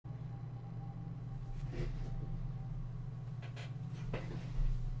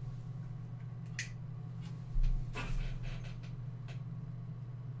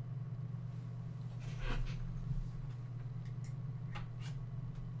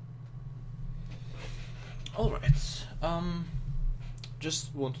All right.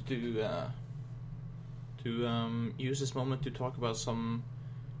 Just wanted to use this moment to talk about some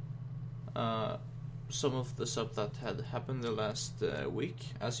of the stuff that had happened the last week.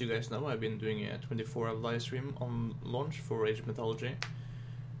 As you guys know, I've been doing a 24-hour live stream on launch for Age of Mythology,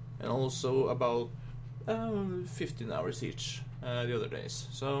 and also about 15 hours each the other days.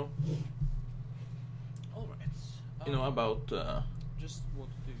 So, all right. About just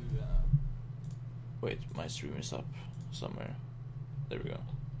wanted to. Wait, my stream is up somewhere. There we go.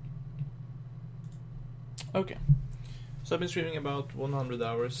 Okay, so I've been streaming about 100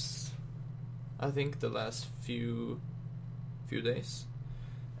 hours, I think, the last few days,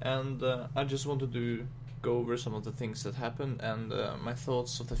 and I just wanted to go over some of the things that happened and my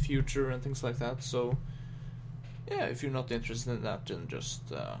thoughts of the future and things like that. So, yeah, if you're not interested in that, then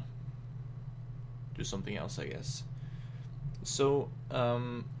just do something else, I guess. So,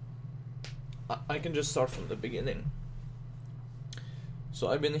 I can just start from the beginning. So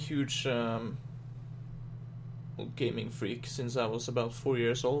I've been a huge gaming freak since I was about 4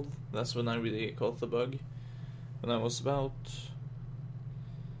 years old. That's when I really caught the bug. When I was about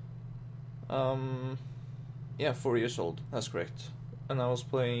 4 years old, that's correct. And I was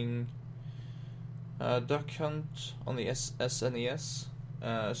playing Duck Hunt on the SNES,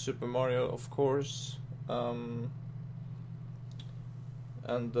 Super Mario, of course, and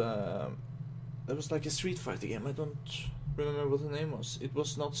there was like a Street Fighter game. I don't remember what the name was. It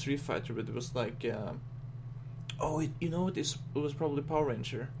was not Street Fighter, but it was like it was probably Power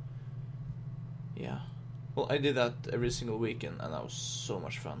Ranger. Yeah, well, I did that every single weekend, and that was so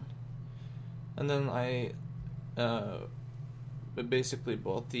much fun. And then I basically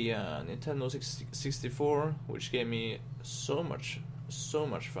bought the Nintendo 64, which gave me so much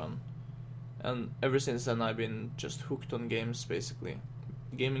fun. And ever since then, I've been just hooked on games, basically.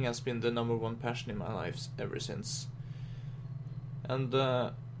 Gaming has been the #1 passion in my life ever since. And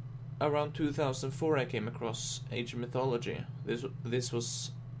around 2004, I came across Age of Mythology. This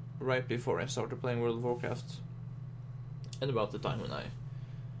was right before I started playing World of Warcraft, and about the time when I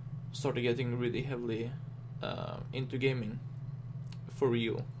started getting really heavily into gaming for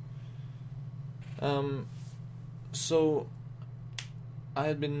real. So I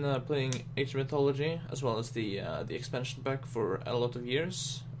had been playing Age of Mythology as well as the expansion pack for a lot of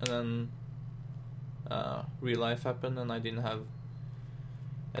years, and then real life happened, and I didn't have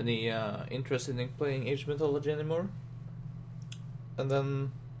any interest in playing Age of Mythology anymore. And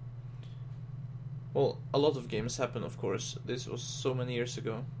then, well, a lot of games happened, of course. This was so many years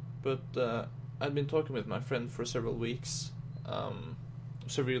ago, but I'd been talking with my friend for several weeks,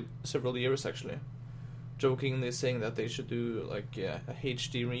 several years actually, jokingly saying that they should do like a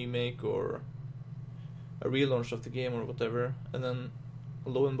HD remake or a relaunch of the game or whatever, and then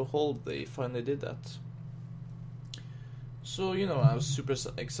lo and behold, they finally did that. So, I was super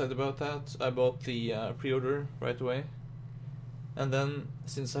excited about that. I bought the pre-order right away, and then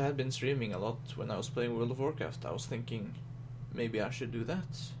since I had been streaming a lot when I was playing World of Warcraft, I was thinking maybe I should do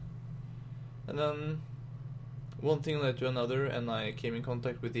that. And then one thing led to another, and I came in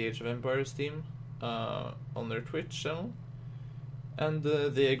contact with the Age of Empires team on their Twitch channel, and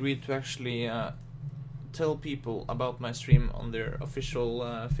they agreed to actually tell people about my stream on their official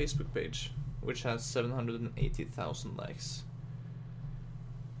Facebook page, which has 780,000 likes.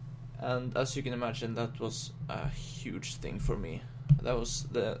 And as you can imagine, that was a huge thing for me. That was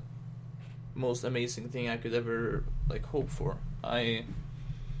the most amazing thing I could ever hope for. I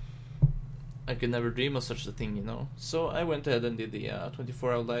could never dream of such a thing, So I went ahead and did the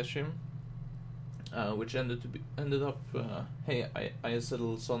 24-hour live stream, which ended up. Hey, I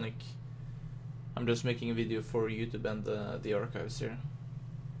settled Sonic. I'm just making a video for YouTube and the archives here.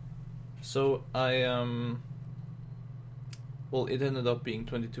 So it ended up being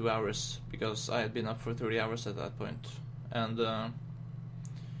 22 hours because I had been up for 30 hours at that point, and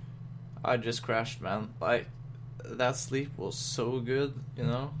I just crashed, man. That sleep was so good,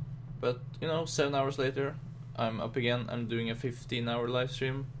 But 7 hours later, I'm up again. I'm doing a 15-hour live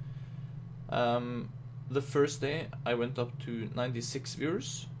stream. The first day, I went up to 96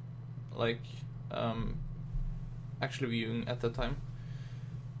 viewers, actually viewing at that time.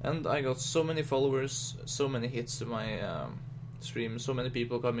 And I got so many followers, so many hits to my stream, so many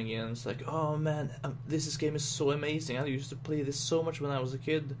people coming in. It's like, oh man, this game is so amazing. I used to play this so much when I was a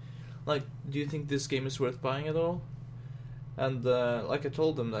kid. Do you think this game is worth buying at all? And I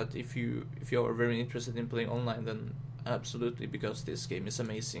told them that if you are very interested in playing online, then absolutely, because this game is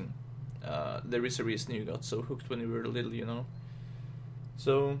amazing. There is a reason you got so hooked when you were little,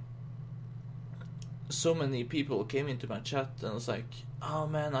 So so many people came into my chat and was like, "Oh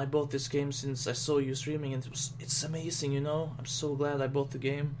man, I bought this game since I saw you streaming, and it's amazing, you know. I'm so glad I bought the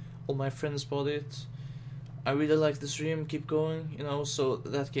game. All my friends bought it. I really like the stream. Keep going, you know." So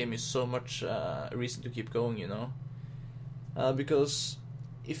that gave me so much reason to keep going, you know. Because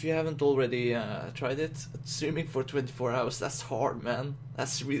if you haven't already tried it, streaming for 24 hours, that's hard, man.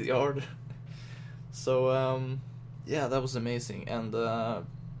 That's really hard. So yeah, that was amazing. And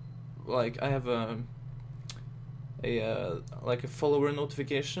like I have a like a follower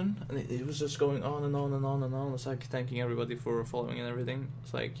notification, and it was just going on and on and on and on. It's like thanking everybody for following and everything.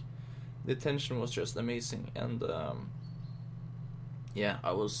 It's like the attention was just amazing, and yeah,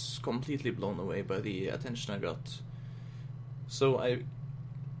 I was completely blown away by the attention I got. So I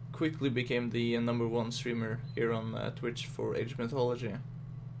quickly became the number one streamer here on Twitch for Age of Mythology,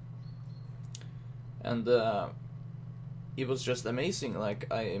 and it was just amazing.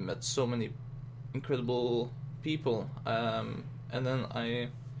 Like, I met so many incredible people, and then I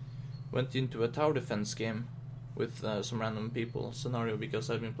went into a tower defense game with some random people scenario, because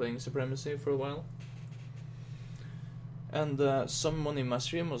I've been playing Supremacy for a while, and someone in my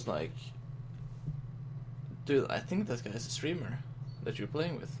stream was like, "Dude, I think that guy's a streamer that you're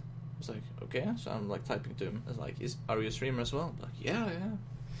playing with." I was like, "Okay." So I'm like typing to him. I was like, "Are you a streamer as well?" I'm like, yeah.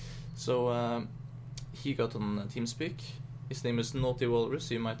 So he got on TeamSpeak. His name is Naughty Walrus.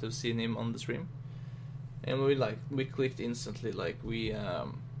 You might have seen him on the stream. And we clicked instantly. Like, we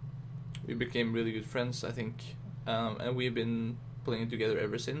became really good friends, I think. And we've been playing together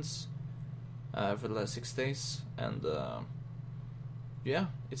ever since, for the last 6 days. And yeah,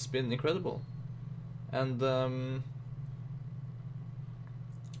 it's been incredible. And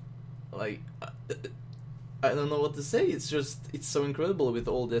like, I don't know what to say. It's so incredible with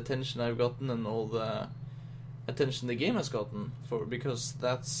all the attention I've gotten and all the attention the game has gotten, because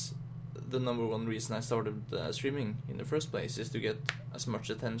that's the number one reason I started streaming in the first place, is to get as much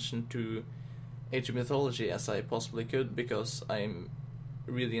attention to Age of Mythology as I possibly could, because I'm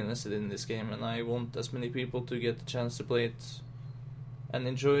really invested in this game and I want as many people to get the chance to play it and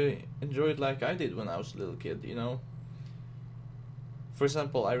enjoy it like I did when I was a little kid, you know. For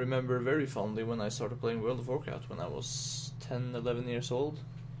example, I remember very fondly when I started playing World of Warcraft when I was 10, 11 years old.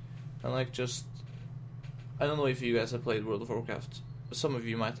 And like, just, I don't know if you guys have played World of Warcraft. Some of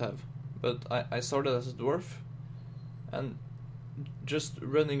you might have. But I started as a dwarf, and just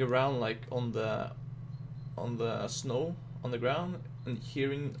running around like on the snow on the ground, and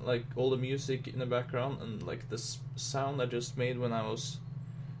hearing like all the music in the background, and like this sound I just made when I was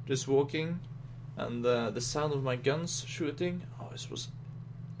just walking, and the sound of my guns shooting. Oh, this was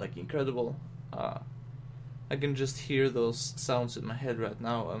like incredible. I can just hear those sounds in my head right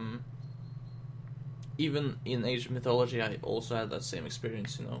now. Even in Age of Mythology, I also had that same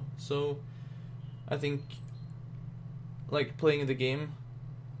experience, you know. So I think, like, playing the game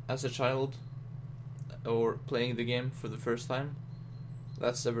as a child, or playing the game for the first time,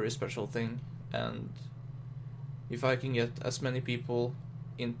 that's a very special thing. And if I can get as many people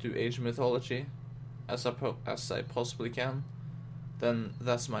into Age of Mythology as I possibly can, then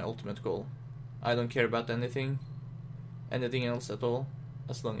that's my ultimate goal. I don't care about anything else at all,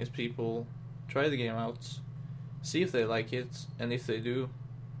 as long as people try the game out, see if they like it, and if they do,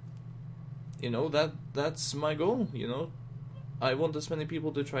 you know, that's my goal, you know. I want as many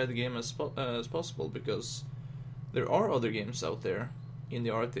people to try the game as possible, because there are other games out there in the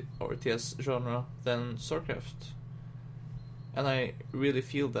RTS genre than StarCraft. And I really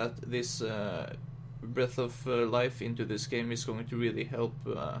feel that this breath of life into this game is going to really help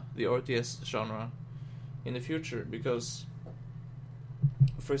the RTS genre in the future, because,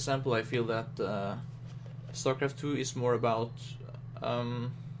 for example, I feel that StarCraft 2 is more about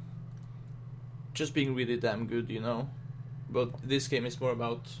just being really damn good, you know. But this game is more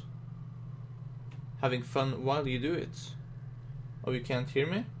about having fun while you do it. Oh, you can't hear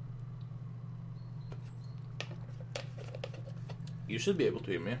me? You should be able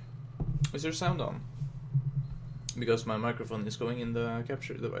to hear me. Is there sound on? Because my microphone is going in the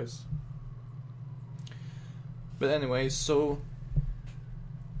capture device. But anyway, so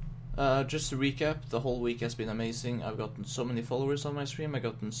just to recap, the whole week has been amazing. I've gotten so many followers on my stream. I've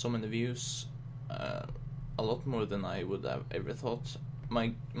gotten so many views, a lot more than I would have ever thought.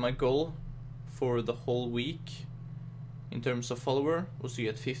 My goal for the whole week, in terms of follower, was to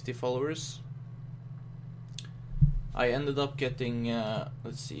get 50 followers. I ended up getting,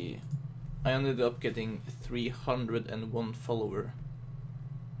 let's see, I ended up getting 301 follower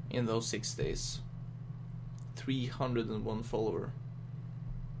in those 6 days. 301 follower.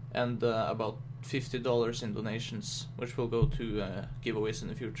 And about $50 in donations, which will go to giveaways in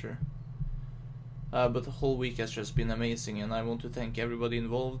the future. But the whole week has just been amazing, and I want to thank everybody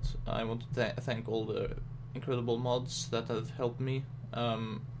involved. I want to thank all the incredible mods that have helped me,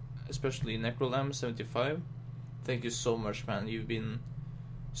 especially Necrolam75. Thank you so much, man. You've been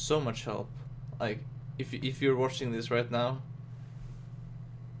so much help. Like, if you're watching this right now,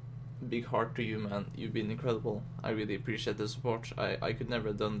 big heart to you, man. You've been incredible. I really appreciate the support. I could never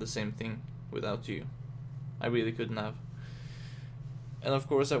have done the same thing without you. I really couldn't have. And of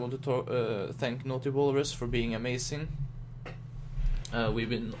course, I want to thank Naughty Walrus for being amazing. We've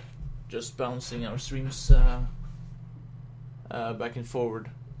been just bouncing our streams back and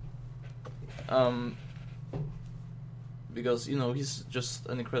forward. Because, you know, he's just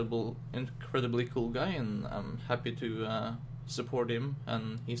an incredibly cool guy, and I'm happy to support him,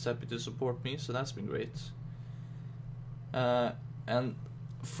 and he's happy to support me, so that's been great. And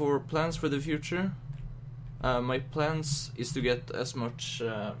for plans for the future, my plans is to get as much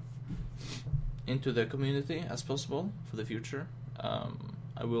into the community as possible for the future.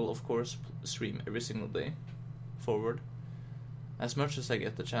 I will, of course, stream every single day forward, as much as I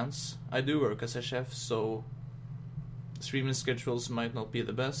get the chance. I do work as a chef, so streaming schedules might not be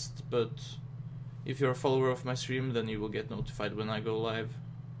the best, but if you're a follower of my stream, then you will get notified when I go live.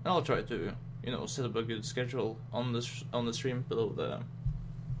 And I'll try to, you know, set up a good schedule on the stream below the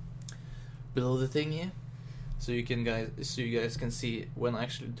thingy, so you guys can see when I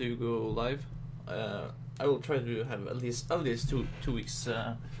actually do go live. I will try to have at least two weeks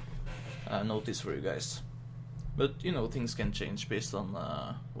notice for you guys. But you know, things can change based on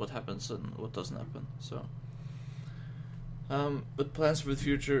what happens and what doesn't happen. So, but plans for the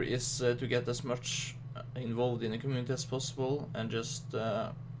future is to get as much involved in the community as possible, and just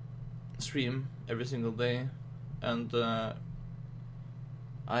stream every single day. And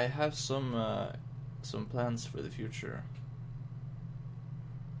I have some plans for the future.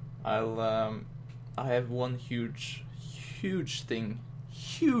 I have one huge thing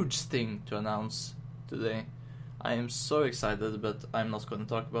to announce today. I am so excited, but I'm not going to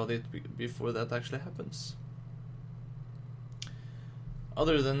talk about it before that actually happens.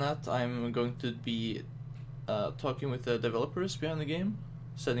 Other than that, I'm going to be talking with the developers behind the game,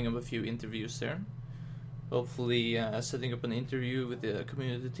 setting up a few interviews there. Hopefully setting up an interview with the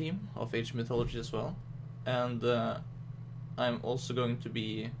community team of Age of Mythology as well. And I'm also going to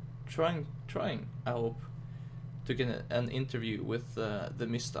be trying, I hope, to get an interview with the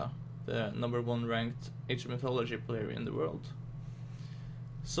Mista, the #1 ranked Age of Mythology player in the world.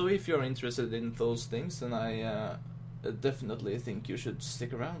 So if you're interested in those things, then I definitely think you should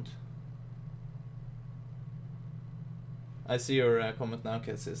stick around. I see your comment now,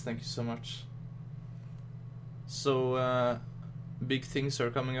 Ketsis. Thank you so much. So big things are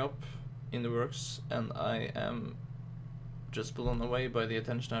coming up in the works, and I am just blown away by the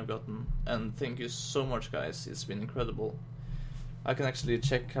attention I've gotten. And thank you so much, guys. It's been incredible. I can actually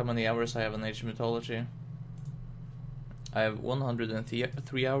check how many hours I have on Age of Mythology. I have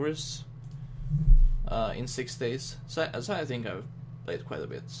 103 hours in 6 days. So I think I've played quite a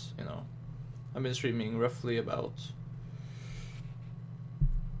bit, you know. I've been streaming roughly about,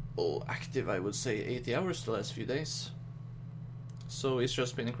 active, I would say 80 hours the last few days. So it's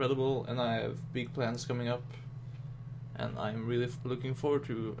just been incredible, and I have big plans coming up, and I'm really looking forward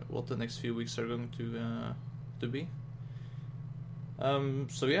to what the next few weeks are going to be.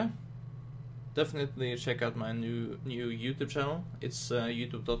 So yeah, definitely check out my new YouTube channel. It's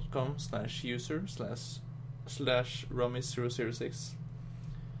youtube.com/user/Romis006,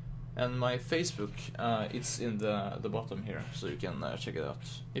 and my Facebook, it's in the bottom here, so you can check it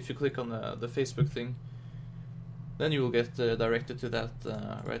out. If you click on the Facebook thing, then you will get directed to that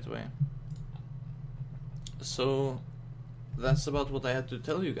right away. So that's about what I had to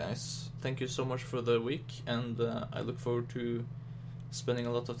tell you guys. Thank you so much for the week, and I look forward to spending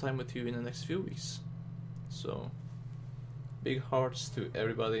a lot of time with you in the next few weeks. So, big hearts to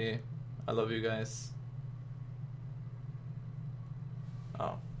everybody. I love you guys.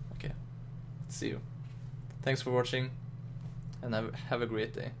 Oh, okay. See you. Thanks for watching, and have a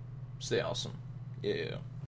great day. Stay awesome. Yeah.